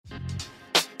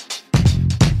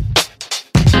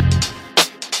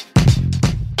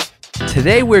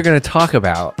Today we're going to talk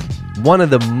about one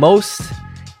of the most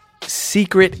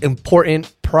secret,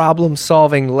 important,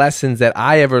 problem-solving lessons that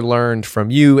I ever learned from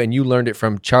you, and you learned it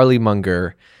from Charlie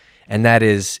Munger, and that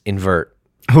is invert.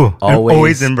 Ooh,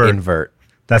 always invert. Invert.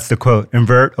 That's the quote.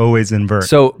 Invert, always invert.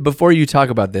 So before you talk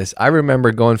about this, I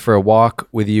remember going for a walk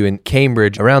with you in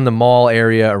Cambridge, around the mall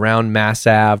area, around Mass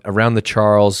Ave, around the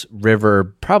Charles River,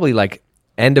 probably like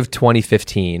end of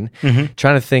 2015,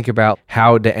 trying to think about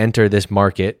how to enter this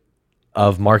market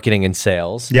of marketing and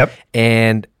sales. Yep.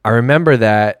 And I remember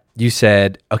that you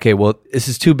said, okay, well, this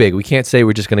is too big. We can't say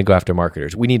we're just going to go after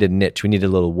marketers. We need a niche. We need a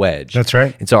little wedge. That's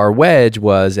right. And so our wedge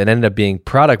was, it ended up being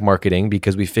product marketing,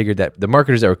 because we figured that the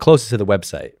marketers that were closest to the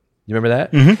website, you remember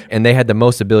that? And they had the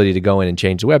most ability to go in and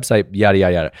change the website, yada,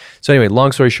 yada, yada. So anyway,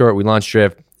 long story short, we launched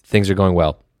Drift. Things are going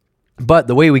well. But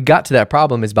the way we got to that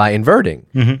problem is by inverting,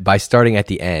 by starting at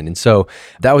the end. And so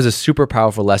that was a super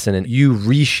powerful lesson. And you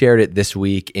reshared it this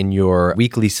week in your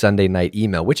weekly Sunday night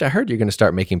email, which I heard you're going to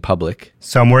start making public.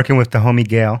 So I'm working with the homie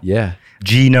Gail. Yeah.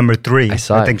 G number 3. I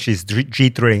saw I think she's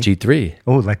G3. G3.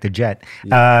 Oh, like the jet.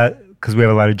 Because we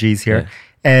have a lot of G's here. Yeah.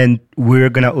 And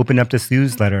we're going to open up this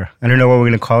newsletter. I don't know what we're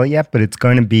going to call it yet, but it's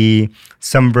going to be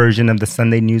some version of the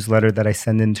Sunday newsletter that I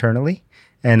send internally.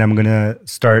 And I'm going to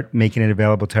start making it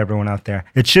available to everyone out there.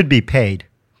 It should be paid,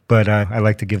 but I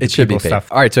like to give the people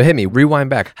stuff. All right, so hit me. Rewind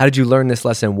back. How did you learn this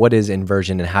lesson? What is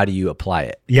inversion, and how do you apply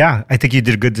it? Yeah, I think you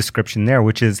did a good description there,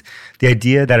 which is the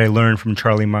idea that I learned from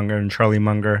Charlie Munger. And Charlie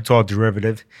Munger, it's all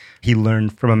derivative. He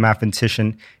learned from a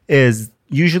mathematician, is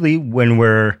usually when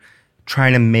we're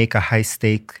trying to make a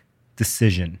high-stake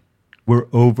decision, we're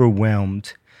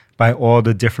overwhelmed by all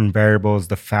the different variables,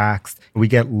 the facts. We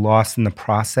get lost in the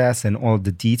process and all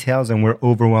the details, and we're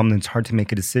overwhelmed, and it's hard to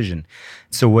make a decision.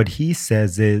 So what he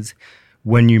says is,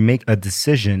 when you make a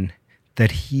decision,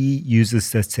 that he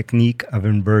uses this technique of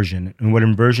inversion. And what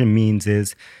inversion means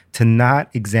is to not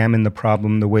examine the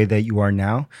problem the way that you are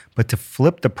now, but to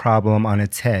flip the problem on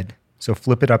its head. So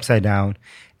flip it upside down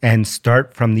and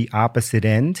start from the opposite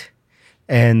end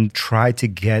and try to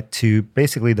get to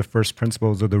basically the first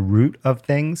principles or the root of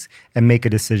things and make a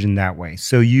decision that way.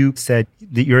 So you said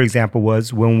that your example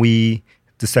was when we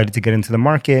decided to get into the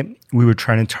market, we were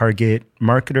trying to target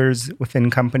marketers within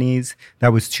companies.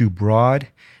 That was too broad.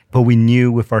 But we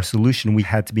knew with our solution, we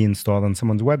had to be installed on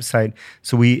someone's website.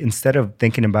 So we, instead of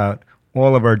thinking about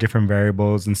all of our different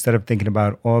variables, instead of thinking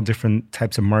about all different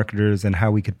types of marketers and how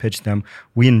we could pitch them,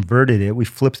 we inverted it. We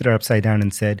flipped it upside down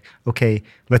and said, okay,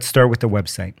 let's start with the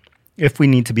website. If we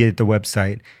need to be at the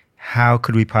website, how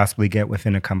could we possibly get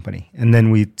within a company? And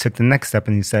then we took the next step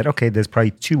and you said, okay, there's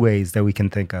probably 2 ways that we can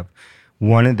think of.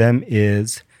 One of them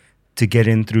is to get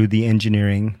in through the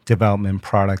engineering, development,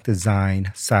 product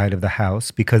design side of the house,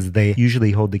 because they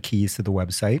usually hold the keys to the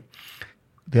website.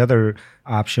 The other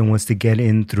option was to get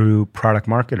in through product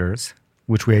marketers,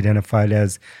 which we identified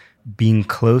as being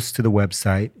close to the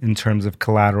website in terms of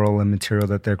collateral and material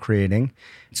that they're creating.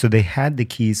 So they had the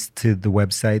keys to the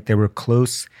website. They were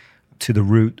close to the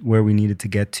route where we needed to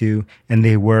get to, and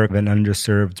they were an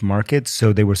underserved market.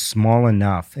 So they were small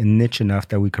enough and niche enough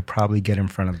that we could probably get in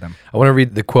front of them. I want to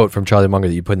read the quote from Charlie Munger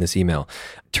that you put in this email.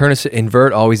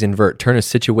 Invert, always invert. Turn a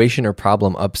situation or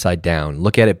problem upside down.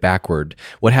 Look at it backward.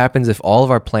 What happens if all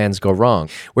of our plans go wrong?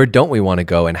 Where don't we want to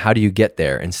go, and how do you get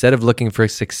there? Instead of looking for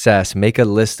success, make a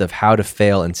list of how to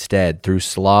fail instead, through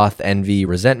sloth, envy,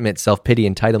 resentment, self-pity,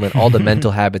 entitlement, all the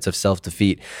mental habits of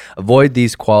self-defeat. Avoid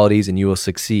these qualities and you will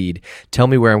succeed. Tell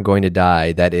me where I'm going to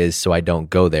die, that is, so I don't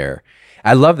go there.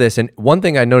 I love this. And one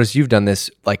thing I noticed you've done this,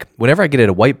 like whenever I get at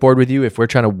a whiteboard with you, if we're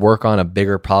trying to work on a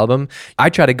bigger problem, I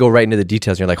try to go right into the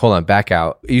details. And you're like, hold on, back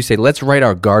out. You say, let's write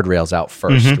our guardrails out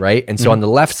first, right? And so on the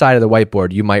left side of the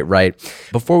whiteboard, you might write,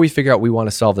 before we figure out we want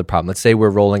to solve the problem, let's say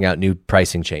we're rolling out new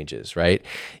pricing changes, right?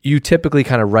 You typically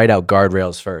kind of write out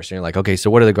guardrails first. And you're like, okay, so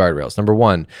what are the guardrails? Number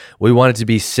 1, we want it to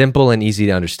be simple and easy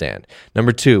to understand.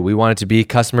 Number 2, we want it to be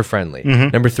customer friendly.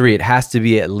 Number 3, it has to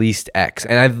be at least X.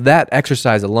 And that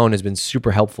exercise alone has been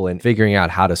super helpful in figuring out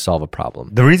how to solve a problem.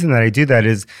 The reason that I do that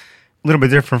is a little bit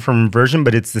different from inversion,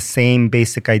 but it's the same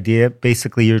basic idea.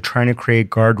 Basically, you're trying to create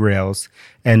guardrails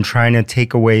and trying to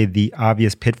take away the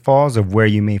obvious pitfalls of where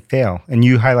you may fail. And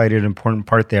you highlighted an important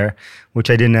part there, which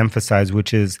I didn't emphasize,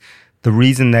 which is the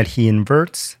reason that he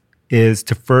inverts is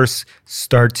to first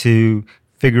start to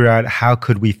figure out how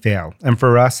could we fail. And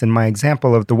for us, in my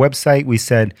example of the website, we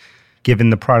said,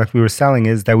 given the product we were selling,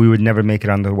 is that we would never make it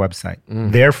on the website.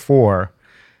 Therefore,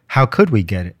 how could we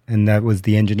get it? And that was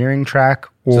the engineering track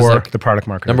or the product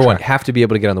marketing Number track. 1, have to be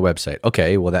able to get on the website.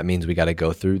 Okay, well, that means we got to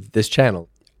go through this channel.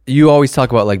 You always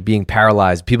talk about like being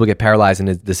paralyzed. People get paralyzed in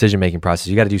the decision-making process.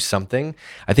 You got to do something.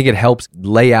 I think it helps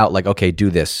lay out like, okay, do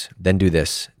this, then do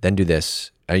this, then do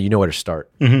this. You know where to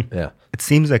start. Mm-hmm. Yeah. It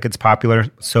seems like it's popular.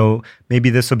 So maybe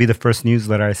this will be the first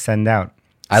newsletter I send out.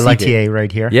 I like CTA it.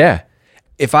 right here. Yeah.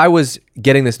 If I was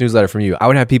getting this newsletter from you, I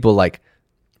would have people like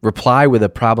reply with a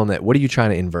problem that, what are you trying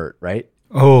to invert, right?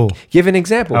 Oh. Give an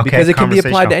example, Okay, because it can be applied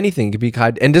to conversational. anything. It could be,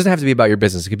 and it doesn't have to be about your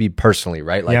business. It could be personally,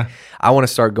 right? Like, Yeah. I want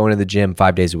to start going to the gym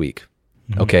 5 days a week.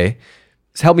 Okay.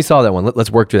 So help me solve that one.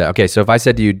 Let's work through that. Okay. So if I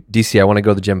said to you, DC, I want to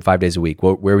go to the gym 5 days a week,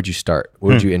 where would you start?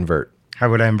 Where would you invert? How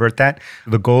would I invert that?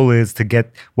 The goal is to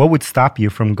get, what would stop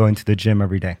you from going to the gym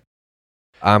every day?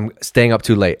 I'm staying up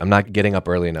too late. I'm not getting up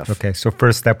early enough. Okay, so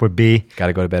first step would be, Got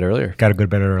to go to bed earlier. got to go to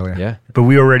bed earlier. Yeah. But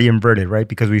we already inverted, right?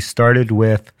 Because we started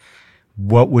with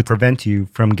what would prevent you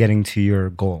from getting to your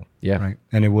goal. Yeah. Right.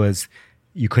 And it was,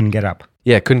 you couldn't get up.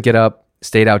 Yeah. Couldn't get up,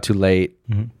 stayed out too late,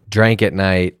 drank at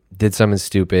night, did something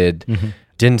stupid,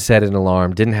 didn't set an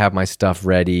alarm, didn't have my stuff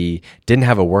ready, didn't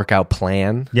have a workout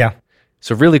plan. Yeah.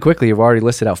 So really quickly, you've already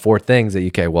listed out 4 things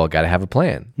that got to have a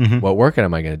plan. What workout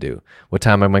am I going to do? What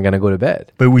time am I going to go to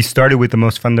bed? But we started with the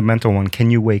most fundamental one. Can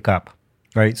you wake up?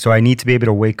 Right. So I need to be able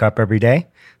to wake up every day.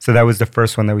 So that was the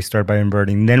first one that we started by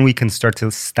inverting. Then we can start to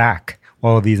stack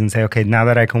all of these and say, okay, now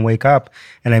that I can wake up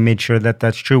and I made sure that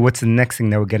that's true, what's the next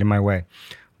thing that would get in my way?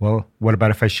 Well, what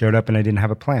about if I showed up and I didn't have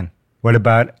a plan? What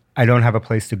about I don't have a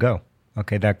place to go?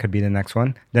 Okay, that could be the next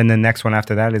one. Then the next one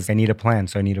after that is I need a plan.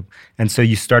 And so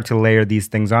you start to layer these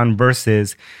things on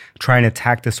versus trying to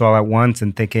attack this all at once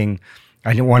and thinking,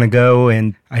 I don't want to go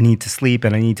and I need to sleep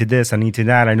and I need to this, I need to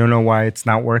that. I don't know why it's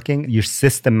not working. You're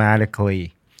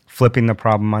systematically flipping the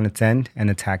problem on its end and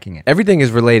attacking it. Everything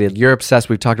is related. You're obsessed.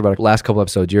 We've talked about it the last couple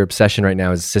episodes. Your obsession right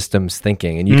now is systems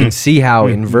thinking. And you can see how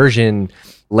inversion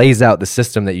lays out the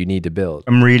system that you need to build.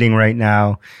 I'm reading right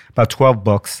now about 12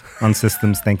 books on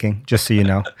systems thinking, just so you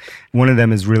know. One of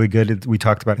them is really good. We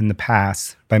talked about in the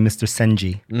past by Mr.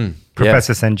 Senji.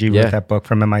 Professor Senji wrote that book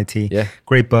from MIT. Yeah.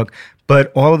 Great book.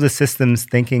 But all of the systems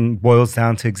thinking boils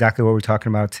down to exactly what we're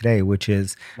talking about today, which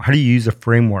is how do you use a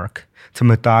framework to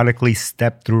methodically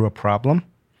step through a problem?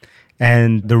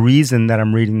 And the reason that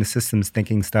I'm reading the systems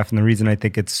thinking stuff and the reason I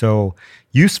think it's so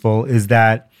useful is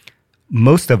that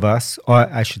most of us, or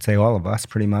I should say all of us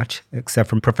pretty much, except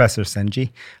from Professor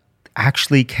Senji,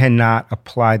 actually cannot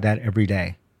apply that every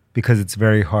day because it's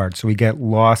very hard. So we get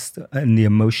lost in the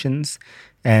emotions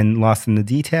and lost in the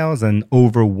details and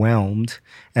overwhelmed.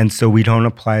 And so we don't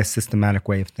apply a systematic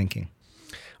way of thinking.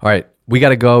 All right. We got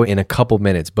to go in a couple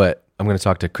minutes, but I'm going to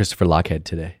talk to Christopher Lockhead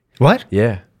today. What?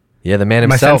 Yeah. Yeah, the man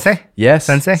My himself. sensei? Yes.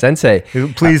 Sensei?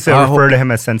 Please refer to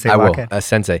him as Sensei I will. Lockhead.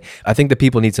 Sensei. I think the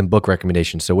people need some book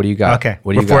recommendations. So what do you got? Okay.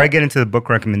 What do you Before got? I get into the book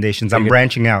recommendations, I'm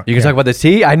branching out. You can talk about the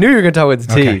tea? I knew you were going to talk about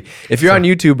the tea. Okay. If you're on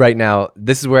YouTube right now,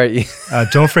 this is where...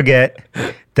 Don't forget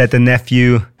that the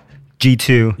nephew,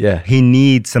 G2, he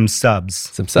needs some subs.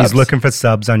 Some subs. He's looking for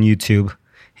subs on YouTube.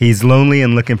 He's lonely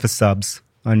and looking for subs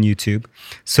on YouTube.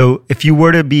 So if you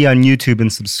were to be on YouTube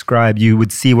and subscribe, you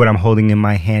would see what I'm holding in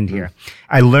my hand here.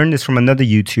 I learned this from another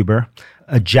YouTuber,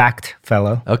 a jacked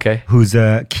fellow. Okay. Who's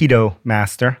a keto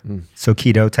master. So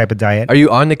keto type of diet. Are you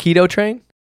on the keto train?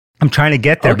 I'm trying to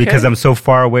get there because I'm so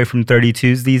far away from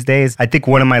 32s these days. I think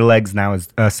one of my legs now is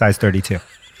size 32.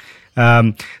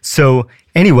 So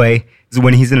anyway,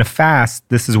 when he's in a fast,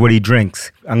 this is what he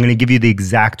drinks. I'm going to give you the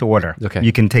exact order. Okay.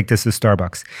 You can take this to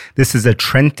Starbucks. This is a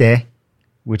Trente,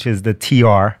 which is the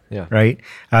TR, right?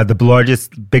 The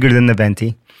largest, bigger than the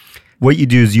Venti. What you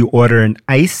do is you order an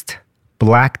iced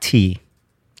black tea,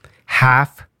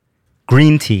 half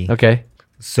green tea. Okay.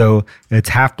 So it's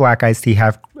half black iced tea,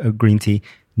 half green tea.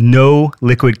 No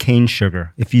liquid cane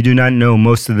sugar. If you do not know,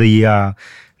 most of the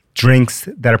drinks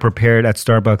that are prepared at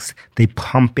Starbucks, they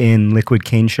pump in liquid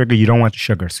cane sugar. You don't want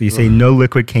sugar. So you say no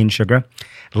liquid cane sugar.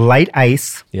 Light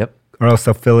ice. Yep. Or else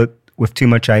they'll fill it with too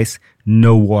much ice.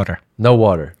 No water. No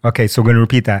water. Okay, so we're going to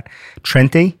repeat that.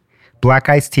 Trente, black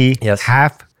iced tea,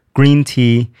 half green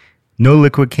tea, no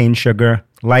liquid cane sugar,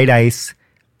 light ice,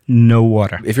 no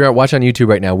water. If you're watching on YouTube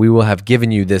right now, we will have given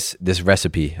you this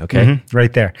recipe, okay?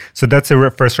 Right there. So that's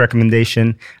the first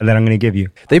recommendation that I'm going to give you.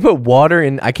 They put water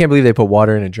in, I can't believe they put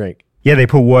water in a drink. Yeah, they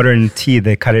put water in tea.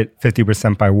 They cut it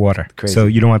 50% by water. Crazy. So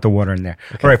you don't want the water in there.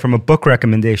 Okay. All right, from a book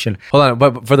recommendation. Hold on,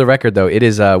 but for the record though, it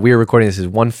is, we are recording this is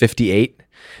 1:58.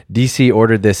 DC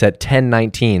ordered this at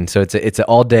 10:19, so it's an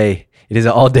all-day, it is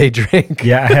an all-day drink.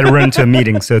 Yeah, I had to run to a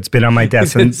meeting, so it's been on my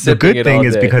desk. And the good thing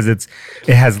is because it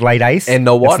has light ice. And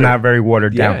no water. It's not very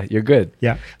watered down. Yeah, you're good.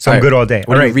 Yeah, so I'm good all day.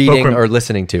 What are you reading or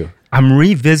listening to? I'm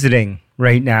revisiting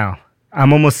right now.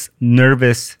 I'm almost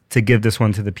nervous to give this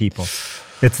one to the people.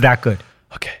 It's that good.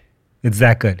 Okay. It's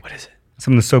that good. What is it?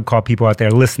 Some of the so-called people out there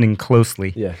are listening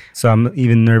closely. Yeah. So I'm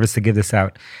even nervous to give this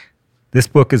out. This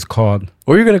book is called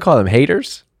What are you going to call them?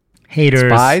 Haters?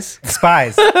 Haters. Spies?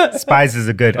 Spies. Spies is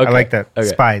a good. I Okay. like that. Okay.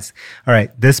 Spies. All right.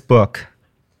 This book,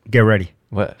 get ready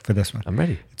What? for this one. I'm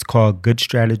ready. It's called Good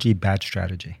Strategy, Bad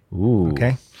Strategy. Ooh.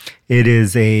 Okay. It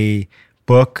is a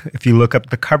book. If you look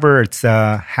up the cover, it's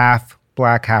half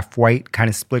black, half white, kind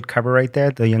of split cover right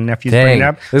there. The young nephew's bringing it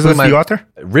up. This Who's is the author?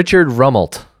 Richard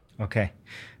Rummelt. Okay.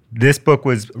 This book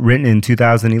was written in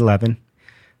 2011.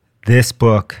 This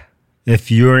book,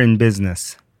 if you're in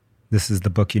business, this is the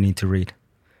book you need to read.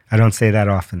 I don't say that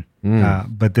often,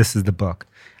 but this is the book.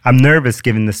 I'm nervous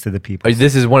giving this to the people.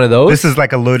 This is one of those? This is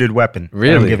like a loaded weapon that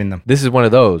Really? I'm giving them. This is one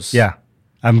of those? Yeah.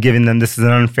 I'm giving them, this is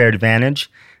an unfair advantage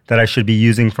that I should be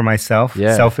using for myself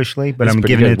selfishly, but It's I'm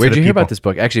pretty giving good. it to Where'd the you hear people. about this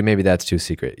book? Actually, maybe that's too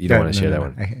secret. You don't want to share that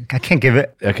one. I can't give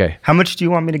it. Okay. How much do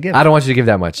you want me to give? I don't want you to give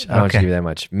that much. I don't want you to Okay. give that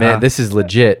much. Man, this is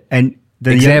legit. And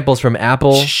the Examples from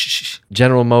Apple, Shh.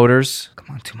 General Motors,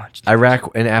 Come on, too much. Iraq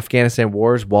and Afghanistan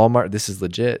wars, Walmart. This is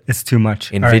legit. It's too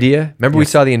much. All right. NVIDIA. Remember we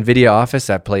saw the NVIDIA office?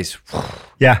 That place,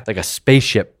 Yeah. like a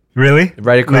spaceship Really?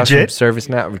 right across Legit? from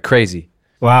ServiceNow. Crazy.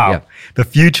 Wow. Yeah. The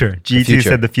future. G2 future.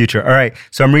 said the future. All right.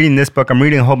 So I'm reading this book. I'm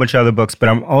reading a whole bunch of other books, but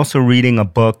I'm also reading a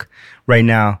book right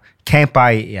now. Can't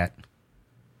buy it yet.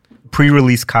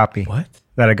 Pre-release copy. What?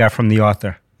 That I got from the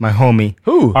author. My homie.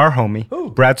 Who? Our homie. Who?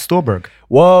 Brad Stulberg.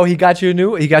 Whoa, he got you in the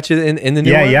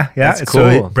new one? Yeah. That's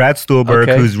So cool. Brad Stulberg,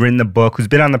 Okay. who's written the book, who's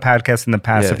been on the podcast in the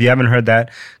past. Yeah. If you haven't heard that,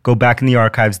 go back in the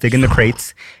archives, dig in the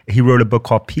crates. He wrote a book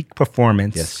called Peak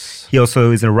Performance. Yes. He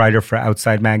also is a writer for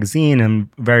Outside Magazine and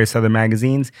various other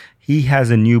magazines. He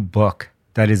has a new book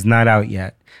that is not out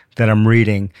yet that I'm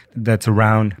reading that's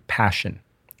around passion.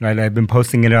 Right, I've been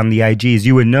posting it on the IGs.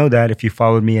 You would know that if you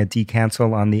followed me at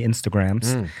DCancel on the Instagrams.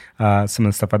 Some of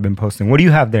the stuff I've been posting. What do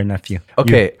you have there, nephew?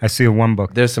 Okay. I see one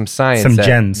book. There's some science. Some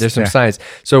gems, There's some yeah. science.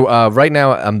 So right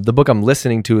now, the book I'm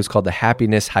listening to is called The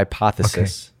Happiness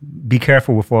Hypothesis. Be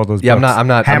careful with all those Yeah, books. I'm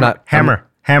not-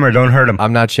 Hammer, don't hurt him.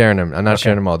 I'm not sharing them. I'm not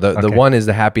sharing them all. The Okay. one is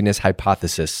The Happiness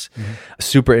Hypothesis. A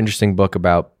super interesting book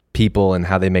about people and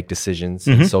how they make decisions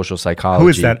and social psychology. Who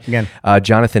is that again?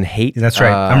 Jonathan Haidt. That's right.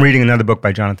 I'm reading another book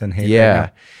by Jonathan Haidt. Yeah. right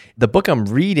now. The book I'm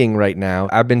reading right now,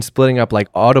 I've been splitting up, like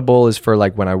Audible is for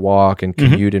like when I walk and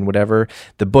commute and whatever.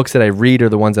 The books that I read are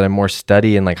the ones that I more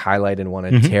study and like highlight and want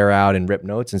to tear out and rip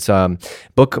notes. And so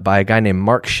book by a guy named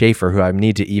Mark Schaefer, who I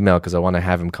need to email because I want to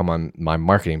have him come on my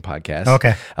marketing podcast.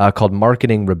 Okay. Called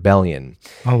Marketing Rebellion.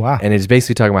 Oh, wow. And it's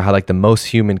basically talking about how like the most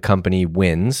human company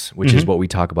wins, which is what we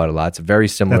talk about a lot. It's very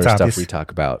similar That's stuff obvious. we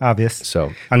talk about. Obvious.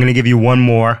 So I'm going to give you one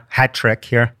more hat trick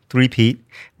here. Three-peat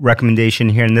recommendation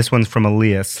here. And this one's from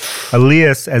Elias.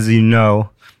 Elias, as you know,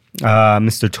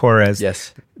 Mr. Torres.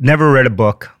 yes. Never read a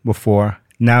book before.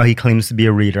 Now he claims to be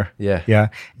a reader. Yeah. Yeah.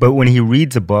 But when he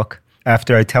reads a book,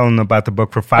 after I tell him about the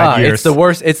book for 5 years. It's the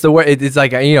worst. It's the worst. It's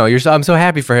like, I'm so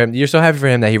happy for him. You're so happy for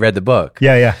him that he read the book.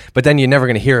 Yeah. But then you're never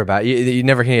going to hear about it. You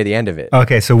never hear the end of it.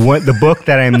 Okay, so what the book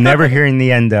that I'm never hearing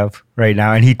the end of right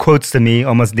now, and he quotes to me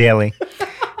almost daily,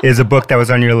 is a book that was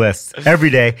on your list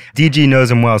every day. DG knows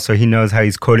him well, so he knows how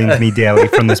he's quoting to me daily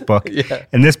from this book. Yeah.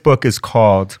 And this book is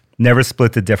called Never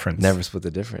Split the Difference. Never Split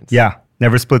the Difference. Yeah,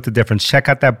 Never Split the Difference. Check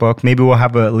out that book. Maybe we'll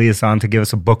have Elias on to give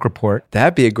us a book report.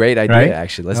 That'd be a great idea, Right?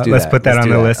 actually. Let's do Let's that. put that Let's on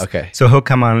do the that. list. Okay. So he'll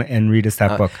come on and read us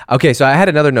that book. Okay, so I had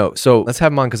another note. So let's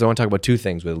have him on because I want to talk about two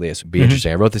things with Elias. It'd be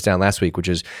interesting. I wrote this down last week, which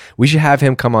is we should have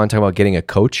him come on and talk about getting a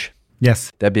coach.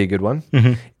 Yes. That'd be a good one.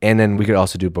 And then we could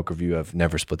also do a book review of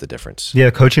Never Split the Difference. Yeah,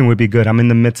 coaching would be good. I'm in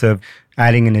the midst of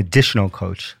adding an additional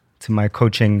coach to my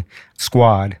coaching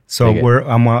squad. So Dig it.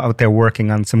 I'm out there working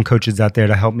on some coaches out there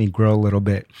to help me grow a little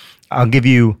bit. I'll give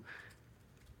you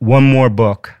one more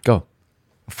book, Go.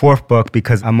 fourth book,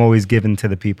 because I'm always given to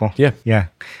the people. Yeah. Yeah.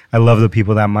 I love the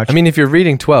people that much. I mean, if you're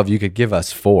reading 12, you could give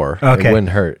us 4. Okay. It wouldn't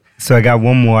hurt. So I got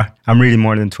one more. I'm reading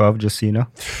more than 12, just so you know.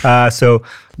 So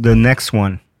the next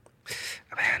one,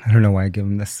 man, I don't know why I give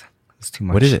him this. It's too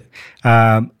much. What is it?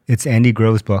 It's Andy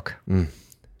Grove's book.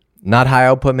 Not High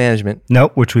Output Management.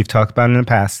 Nope, which we've talked about in the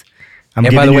past. I'm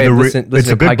And by the giving way, you listen it's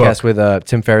to a the good podcast book. with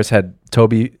Tim Ferriss had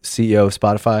Toby, CEO of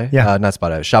Spotify. Yeah. Not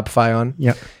Spotify, Shopify on.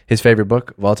 Yep. His favorite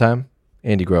book of all time,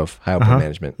 Andy Grove, High Output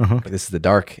Management. This is the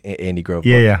dark Andy Grove book.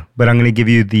 Yeah. But I'm going to give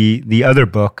you the other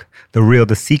book,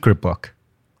 the secret book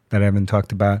that I haven't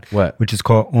talked about. What? Which is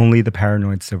called Only the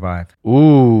Paranoid Survive.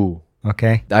 Ooh,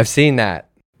 Okay? I've seen that.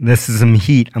 This is some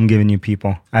heat I'm giving you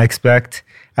people. I expect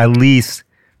at least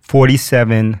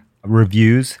 47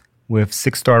 reviews with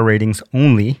 6-star ratings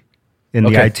only in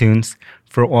the Okay. iTunes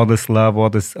for all this love, all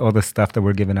this stuff that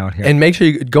we're giving out here. And make sure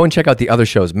you go and check out the other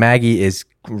shows. Maggie is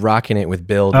rocking it with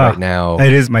Build right now.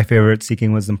 It is my favorite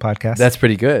Seeking Wisdom podcast. That's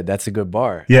pretty good. That's a good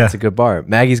bar. Yeah. That's a good bar.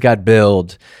 Maggie's got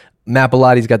Build. Matt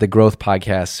Belotti's got the Growth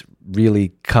podcast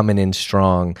really coming in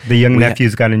strong. The Young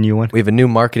Nephew's got a new one. We have a new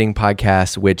marketing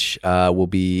podcast, which will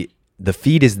be, the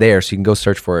feed is there, so you can go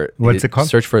search for it. What's it called?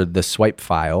 Search for the Swipe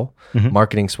File,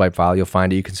 marketing Swipe File. You'll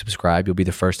find it. You can subscribe. You'll be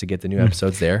the first to get the new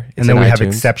episodes there. It's And then in we iTunes, have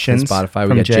Exceptions and Spotify. We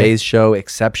from got Jay. Jay's show,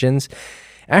 Exceptions.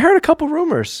 I heard a couple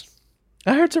rumors.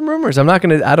 I heard some rumors.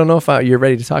 I don't know if you're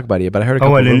ready to talk about it, but I heard a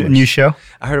couple rumors. A new show?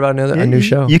 I heard about a new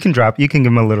show. You can give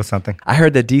them a little something. I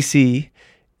heard that DC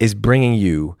is bringing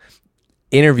you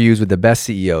interviews with the best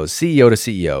CEOs, CEO to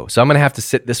CEO. So I'm going to have to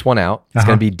sit this one out. It's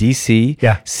going to be DC,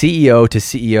 CEO to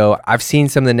CEO. I've seen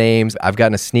some of the names. I've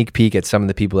gotten a sneak peek at some of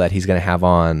the people that he's going to have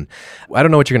on. I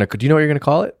don't know what you're going to, do you know what you're going to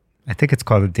call it? I think it's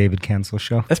called the David Cancel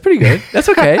Show. That's pretty good. That's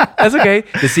okay. That's okay.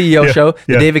 The CEO show,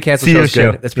 the David Cancel CEO show is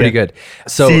good. That's pretty good.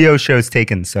 So CEO show's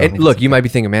taken. So and look, you might be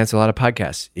thinking, man, it's a lot of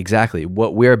podcasts. Exactly.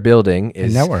 What we're building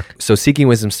is a network. So Seeking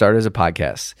Wisdom started as a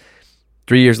podcast.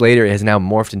 3 years later, it has now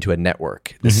morphed into a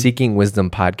network, the Seeking Wisdom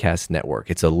Podcast Network.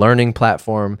 It's a learning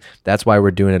platform. That's why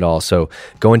we're doing it all. So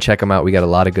go and check them out. We got a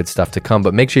lot of good stuff to come,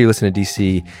 but make sure you listen to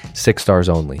DC 6 stars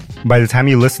only. By the time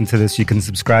you listen to this, you can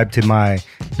subscribe to my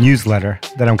newsletter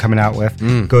that I'm coming out with.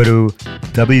 Go to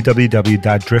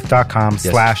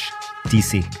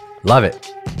www.drift.com/DC. Love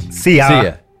it. See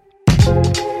ya.